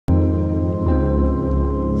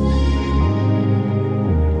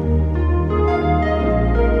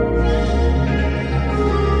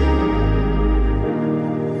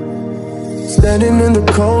Standing in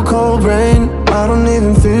the cold, cold rain, I don't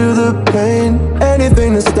even feel the pain.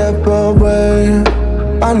 Anything to step away,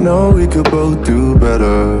 I know we could both do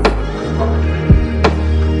better.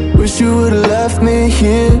 Wish you would've left me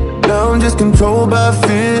here. Now I'm just controlled by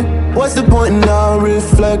fear. What's the point in our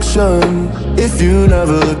reflection if you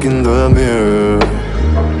never look in the mirror?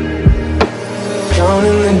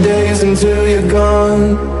 Counting the days until you're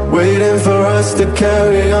gone, waiting for us to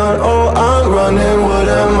carry on. Oh, I'm running, what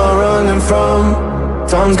am I running from?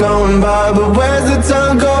 Time's going by, but where's the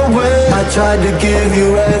time going? I tried to give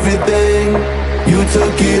you everything, you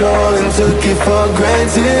took it all and took it for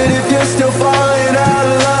granted. If you're still falling out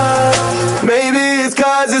of love, maybe it's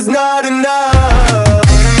 'cause it's not enough.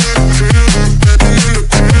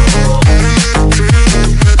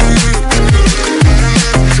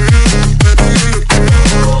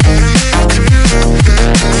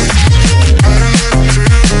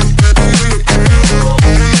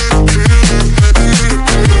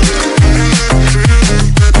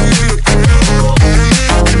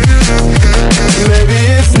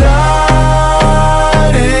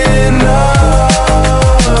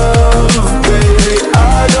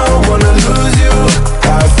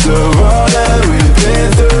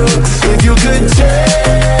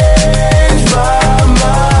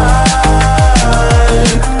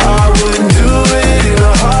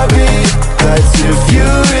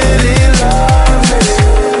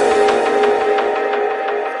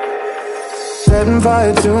 Setting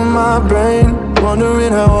fire to my brain,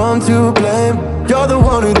 wondering how I'm to blame. You're the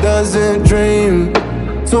one who doesn't dream,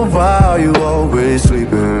 so why are you always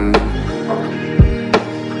sleeping?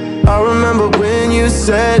 I remember when you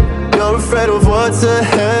said you're afraid of what's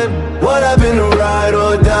ahead. What happened to ride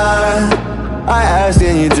or die? I asked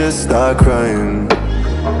and you just start crying.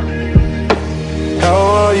 How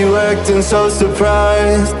are you acting so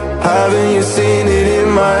surprised? Haven't you seen it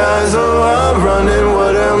in my eyes? Oh, I'm running,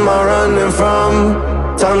 what am I running from?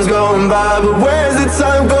 Time's going by, but where's the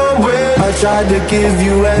time going? I tried to give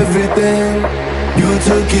you everything, you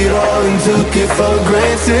took it all and took it for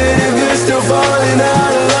granted. If you're still falling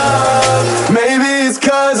out of love, maybe it's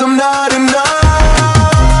 'cause I'm not enough.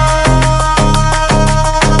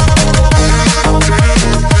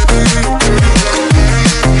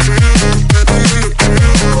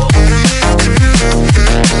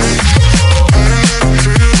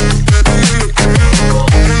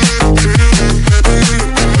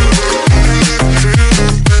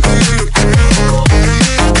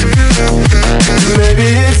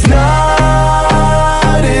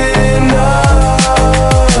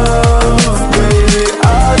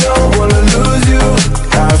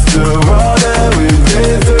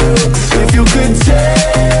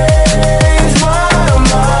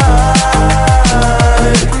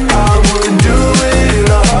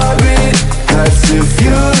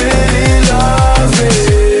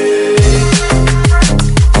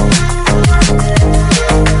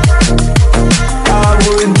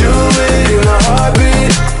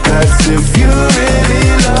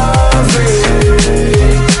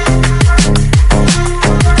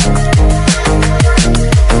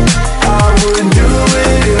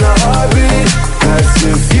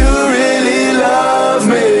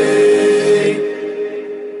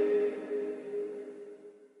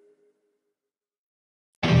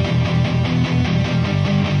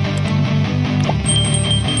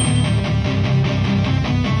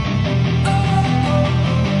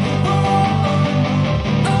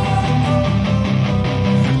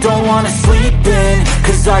 Don't wanna sleep in,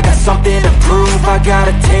 'cause I got something to prove. I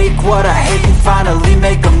gotta take what I hate and finally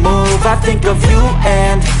make a move. I think of you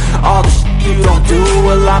and all the shit you don't do.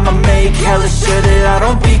 Well, I'ma make hella sure that I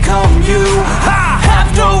don't become you. I have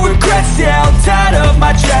no regrets, yeah, I'll tie up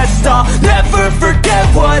my chest. I'll never forget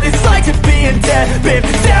what it's like to be in debt. Been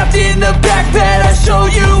stabbed in the back bed, I'll show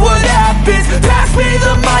you what happens. Pass me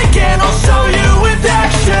the mic and I'll show you with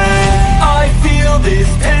action. I feel this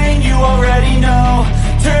pain, you already know.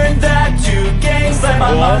 Turn that to gains, let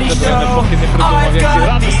my money show. I've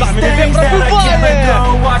got these things that I can't let go.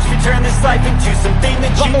 Watch me turn this life into something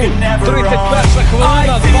that you could never own.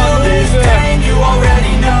 I feel this pain, you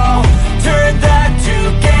already know. Turn that to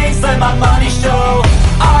gains, let my money show.